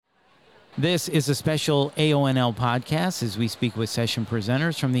This is a special AONL podcast as we speak with session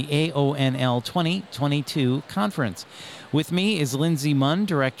presenters from the AONL 2022 conference. With me is Lindsay Munn,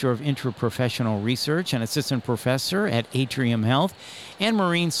 Director of Interprofessional Research and Assistant Professor at Atrium Health, and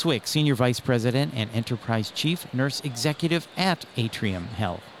Maureen Swick, Senior Vice President and Enterprise Chief Nurse Executive at Atrium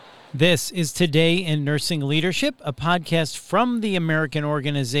Health. This is Today in Nursing Leadership, a podcast from the American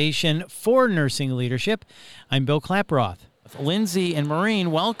Organization for Nursing Leadership. I'm Bill Klaproth. Lindsay and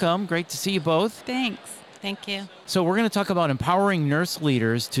Maureen, welcome. Great to see you both. Thanks. Thank you. So we're going to talk about empowering nurse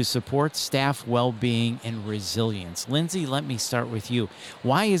leaders to support staff well-being and resilience. Lindsay, let me start with you.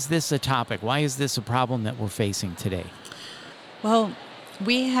 Why is this a topic? Why is this a problem that we're facing today? Well,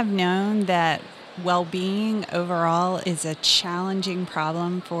 we have known that well-being overall is a challenging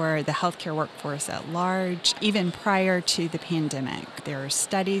problem for the healthcare workforce at large, even prior to the pandemic. There are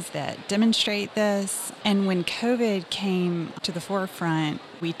studies that demonstrate this. And when COVID came to the forefront,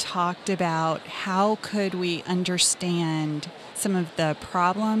 we talked about how could we understand some of the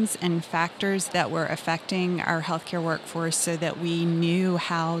problems and factors that were affecting our healthcare workforce so that we knew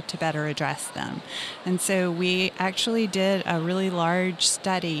how to better address them. And so we actually did a really large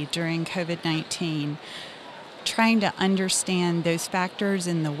study during COVID-19 trying to understand those factors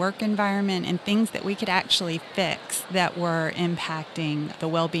in the work environment and things that we could actually fix that were impacting the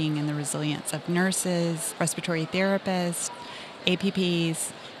well-being and the resilience of nurses, respiratory therapists,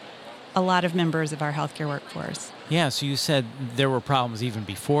 APPs, a lot of members of our healthcare workforce. Yeah, so you said there were problems even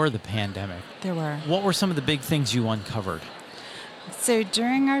before the pandemic. There were. What were some of the big things you uncovered? So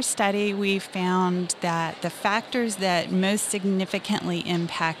during our study, we found that the factors that most significantly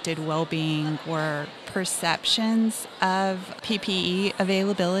impacted well-being were perceptions of PPE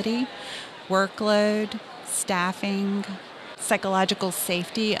availability, workload, staffing, psychological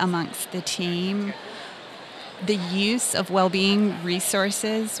safety amongst the team, the use of well-being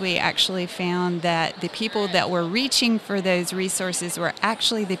resources. We actually found that the people that were reaching for those resources were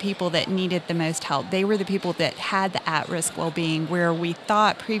actually the people that needed the most help. They were the people that had the at-risk well-being, where we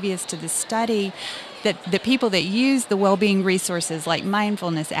thought previous to the study that the people that use the well-being resources like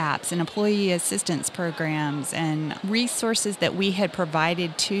mindfulness apps and employee assistance programs and resources that we had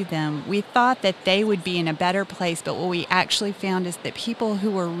provided to them, we thought that they would be in a better place. But what we actually found is that people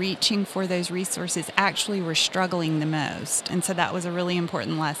who were reaching for those resources actually were struggling the most. And so that was a really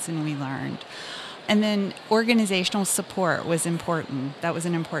important lesson we learned. And then organizational support was important. That was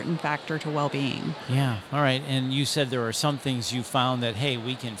an important factor to well-being. Yeah, all right. And you said there are some things you found that, hey,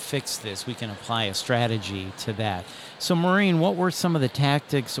 we can fix this. We can apply a strategy to that. So, Maureen, what were some of the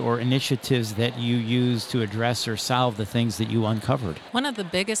tactics or initiatives that you used to address or solve the things that you uncovered? One of the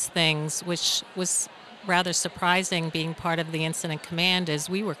biggest things, which was rather surprising being part of the incident command, is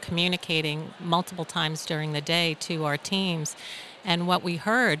we were communicating multiple times during the day to our teams. And what we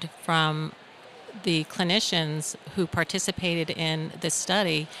heard from the clinicians who participated in this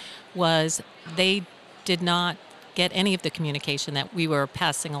study was they did not get any of the communication that we were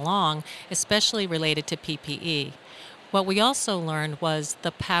passing along, especially related to PPE. What we also learned was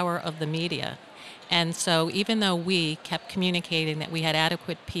the power of the media. And so even though we kept communicating that we had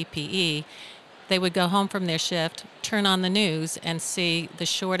adequate PPE, they would go home from their shift, turn on the news, and see the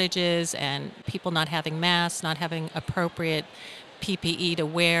shortages and people not having masks, not having appropriate PPE to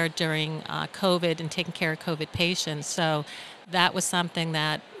wear during COVID and taking care of COVID patients. So that was something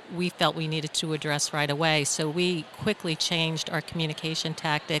that we felt we needed to address right away. So we quickly changed our communication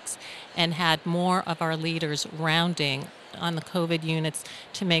tactics and had more of our leaders rounding on the COVID units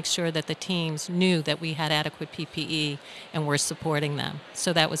to make sure that the teams knew that we had adequate PPE and were supporting them.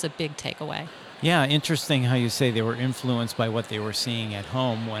 So that was a big takeaway. Yeah, interesting how you say they were influenced by what they were seeing at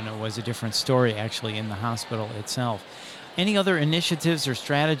home when it was a different story actually in the hospital itself. Any other initiatives or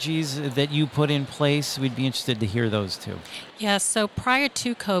strategies that you put in place? We'd be interested to hear those too. Yeah, so prior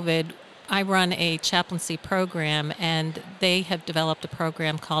to COVID, I run a chaplaincy program, and they have developed a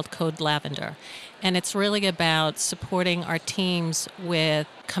program called Code Lavender. And it's really about supporting our teams with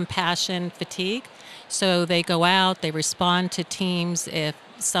compassion fatigue. So they go out, they respond to teams if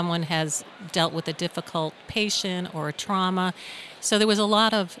someone has dealt with a difficult patient or a trauma. So there was a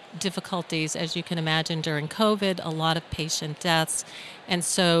lot of difficulties, as you can imagine, during COVID, a lot of patient deaths. And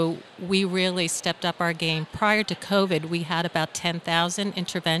so we really stepped up our game. Prior to COVID, we had about 10,000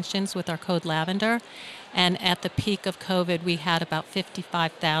 interventions with our Code Lavender. And at the peak of COVID, we had about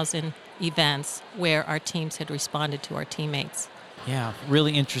 55,000 events where our teams had responded to our teammates. Yeah,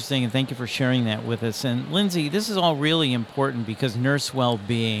 really interesting, and thank you for sharing that with us. And Lindsay, this is all really important because nurse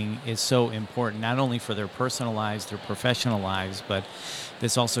well-being is so important, not only for their personal lives, their professional lives, but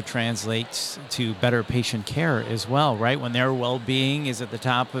this also translates to better patient care as well, right? When their well-being is at the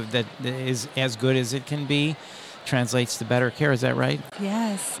top of that, is as good as it can be, translates to better care. Is that right?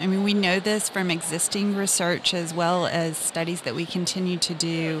 Yes. I mean, we know this from existing research as well as studies that we continue to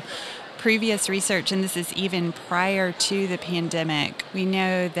do. Previous research, and this is even prior to the pandemic, we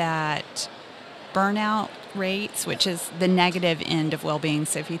know that burnout rates, which is the negative end of well-being.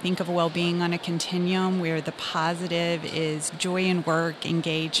 So if you think of well-being on a continuum where the positive is joy in work,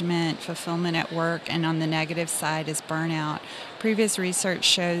 engagement, fulfillment at work, and on the negative side is burnout. Previous research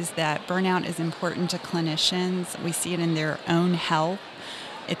shows that burnout is important to clinicians. We see it in their own health.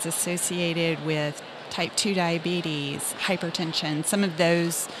 It's associated with type 2 diabetes, hypertension, some of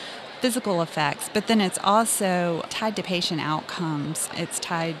those physical effects, but then it's also tied to patient outcomes. It's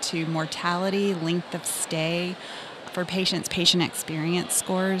tied to mortality, length of stay for patients, patient experience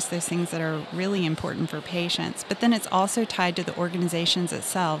scores, those things that are really important for patients. But then it's also tied to the organizations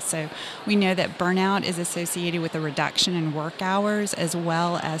itself. So we know that burnout is associated with a reduction in work hours as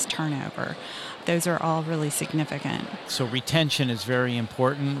well as turnover. Those are all really significant. So retention is very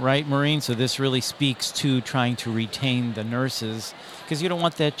important, right, Maureen? So this really speaks to trying to retain the nurses because you don't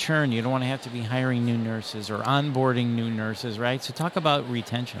want that churn. You don't want to have to be hiring new nurses or onboarding new nurses, right? So talk about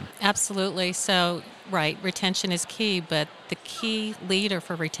retention. Absolutely. So, right, retention is key, but the key leader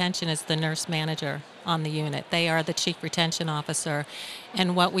for retention is the nurse manager on the unit. They are the chief retention officer.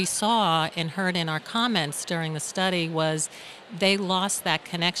 And what we saw and heard in our comments during the study was they lost that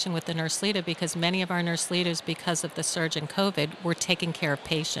connection with the nurse leader because many of our nurse leaders, because of the surge in COVID, were taking care of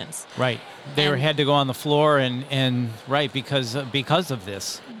patients. Right. They had to go on the floor and right, because of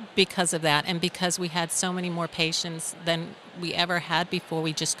this. Because of that, and because we had so many more patients than we ever had before,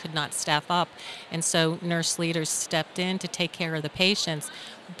 we just could not staff up. And so nurse leaders stepped in to take care of the patients.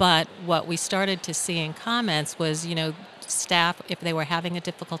 But what we started to see in comments was, staff, if they were having a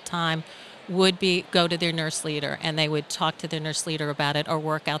difficult time, would go to their nurse leader and they would talk to their nurse leader about it or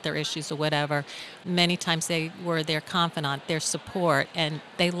work out their issues or whatever. Many times they were their confidant, their support, and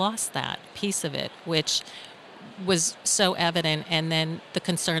they lost that piece of it, which was so evident. And then the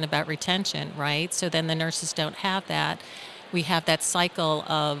concern about retention, right? So then the nurses don't have that. We have that cycle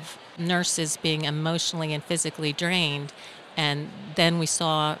of nurses being emotionally and physically drained, and then we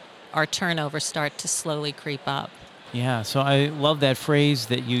saw our turnover start to slowly creep up. Yeah, so I love that phrase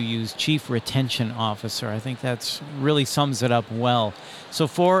that you use, chief retention officer. I think that's really sums it up well. So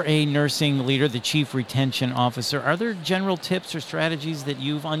for a nursing leader, the chief retention officer, are there general tips or strategies that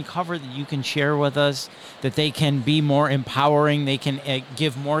you've uncovered that you can share with us that they can be more empowering, they can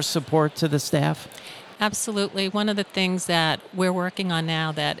give more support to the staff? Absolutely. One of the things that we're working on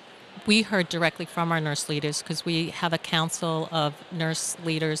now that we heard directly from our nurse leaders, because we have a council of nurse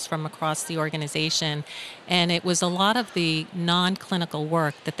leaders from across the organization, and it was a lot of the non-clinical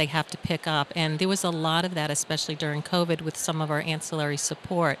work that they have to pick up, and there was a lot of that, especially during COVID, with some of our ancillary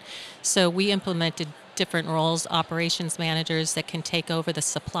support. So we implemented different roles, operations managers that can take over the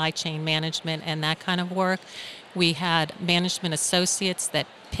supply chain management and that kind of work. We had management associates that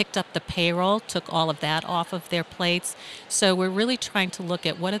picked up the payroll, took all of that off of their plates. So we're really trying to look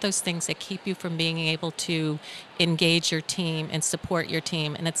at what are those things that keep you from being able to engage your team and support your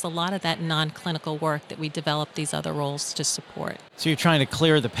team. And it's a lot of that non-clinical work that we develop these other roles to support. So you're trying to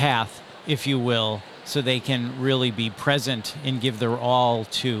clear the path, if you will, so they can really be present and give their all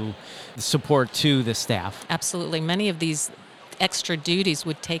to support to the staff. Absolutely. Many of these extra duties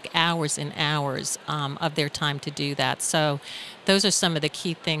would take hours and hours of their time to do that. So those are some of the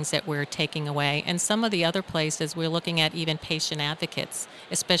key things that we're taking away. And some of the other places, we're looking at even patient advocates,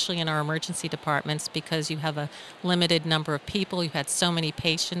 especially in our emergency departments, because you have a limited number of people. You had so many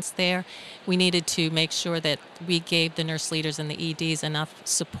patients there. We needed to make sure that we gave the nurse leaders and the EDs enough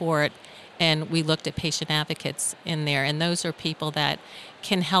support, and we looked at patient advocates in there. And those are people that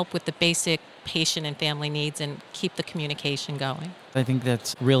can help with the basic patient and family needs and keep the communication going. I think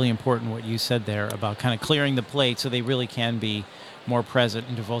that's really important what you said there about kind of clearing the plate so they really can be more present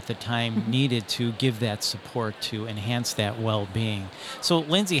and devote the time needed to give that support to enhance that well-being. So,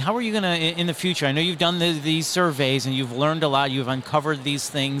 Lindsay, how are you going to, in the future, I know you've done these surveys and you've learned a lot, you've uncovered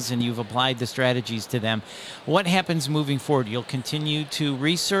these things and you've applied the strategies to them. What happens moving forward? You'll continue to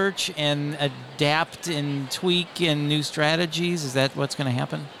research and adapt and tweak and new strategies? Is that what's going to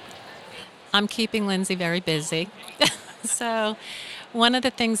happen? I'm keeping Lindsay very busy. So One of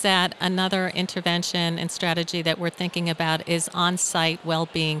the things that another intervention and strategy that we're thinking about is on-site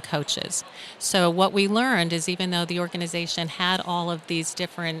well-being coaches. So what we learned is even though the organization had all of these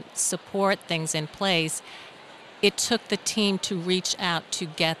different support things in place, it took the team to reach out to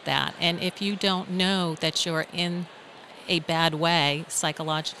get that. And if you don't know that you're in a bad way,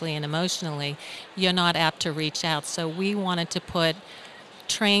 psychologically and emotionally, you're not apt to reach out. So we wanted to put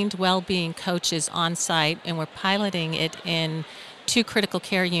trained well-being coaches on site, and we're piloting it in 2 critical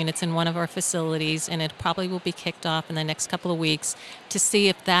care units in one of our facilities, and it probably will be kicked off in the next couple of weeks to see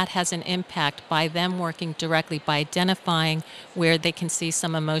if that has an impact by them working directly, by identifying where they can see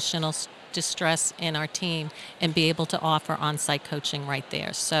some emotional distress in our team and be able to offer on-site coaching right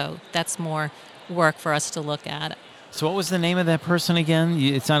there. So that's more work for us to look at. So what was the name of that person again?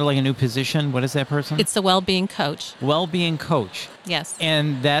 It sounded like a new position. What is that person? It's the well-being coach. Well-being coach. Yes.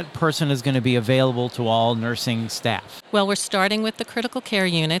 And that person is going to be available to all nursing staff. Well, we're starting with the critical care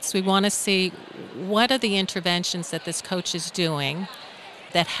units. We want to see what are the interventions that this coach is doing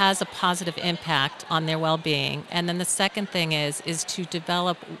that has a positive impact on their well-being. And then the second thing is to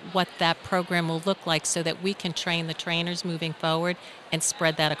develop what that program will look like so that we can train the trainers moving forward and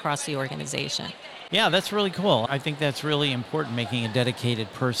spread that across the organization. Yeah, that's really cool. I think that's really important, making a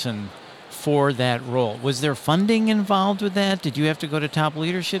dedicated person for that role. Was there funding involved with that? Did you have to go to top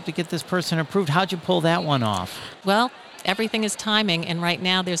leadership to get this person approved? How'd you pull that one off? Well, everything is timing, and right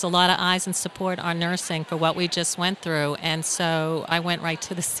now there's a lot of eyes and support on nursing for what we just went through. And so I went right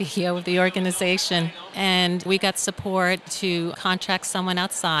to the CEO of the organization, and we got support to contract someone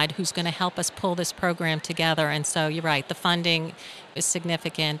outside who's going to help us pull this program together. And so you're right, the funding is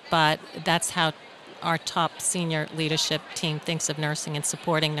significant, but that's how our top senior leadership team thinks of nursing and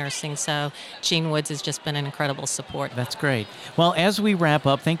supporting nursing. So Gene Woods has just been an incredible support. That's great. Well, as we wrap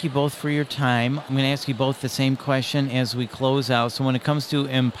up, thank you both for your time. I'm going to ask you both the same question as we close out. So when it comes to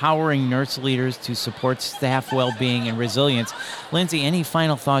empowering nurse leaders to support staff well-being and resilience, Lindsay, any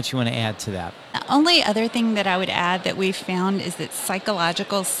final thoughts you want to add to that? The only other thing that I would add that we've found is that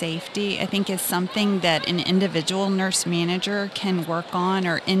psychological safety, I think, is something that an individual nurse manager can work on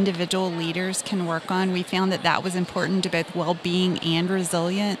or individual leaders can work on. We found that that was important to both well-being and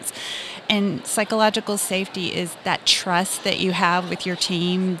resilience. And psychological safety is that trust that you have with your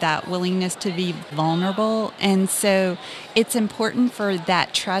team, that willingness to be vulnerable. And so it's important for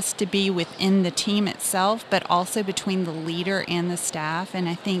that trust to be within the team itself, but also between the leader and the staff. And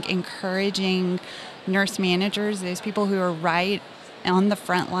I think encouraging nurse managers, those people who are right on the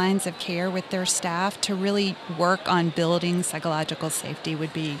front lines of care with their staff, to really work on building psychological safety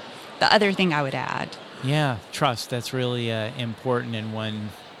would be the other thing I would add. Yeah, trust. That's really important. And when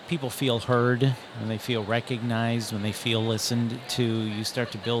people feel heard, when they feel recognized, when they feel listened to, you start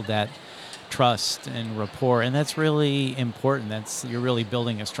to build that trust and rapport, and that's really important. You're really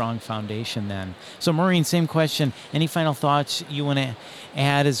building a strong foundation then. So Maureen, same question. Any final thoughts you want to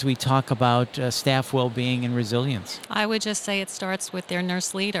add as we talk about staff well-being and resilience? I would just say it starts with their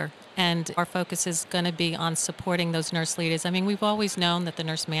nurse leader, and our focus is going to be on supporting those nurse leaders. I mean, we've always known that the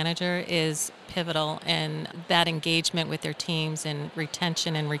nurse manager is pivotal in that engagement with their teams and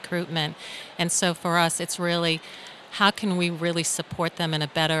retention and recruitment. And so for us, it's really how can we really support them in a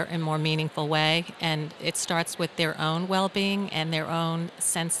better and more meaningful way? And it starts with their own well-being and their own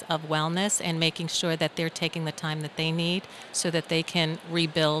sense of wellness, and making sure that they're taking the time that they need so that they can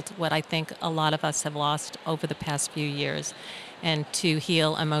rebuild what I think a lot of us have lost over the past few years, and to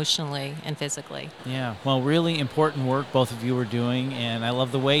heal emotionally and physically. Yeah, well, really important work both of you are doing, and I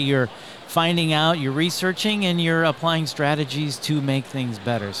love the way you're finding out, you're researching, and you're applying strategies to make things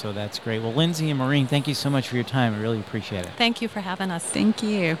better, so that's great. Well, Lindsay and Maureen, thank you so much for your time. I really appreciate it. Thank you for having us. Thank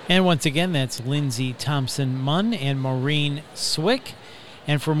you. And once again, that's Lindsay Thompson-Munn and Maureen Swick.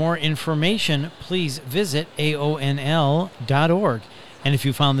 And for more information, please visit aonl.org. And if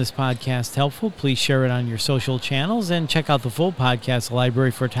you found this podcast helpful, please share it on your social channels and check out the full podcast library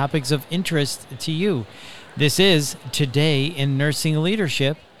for topics of interest to you. This is Today in Nursing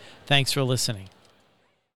Leadership. Thanks for listening.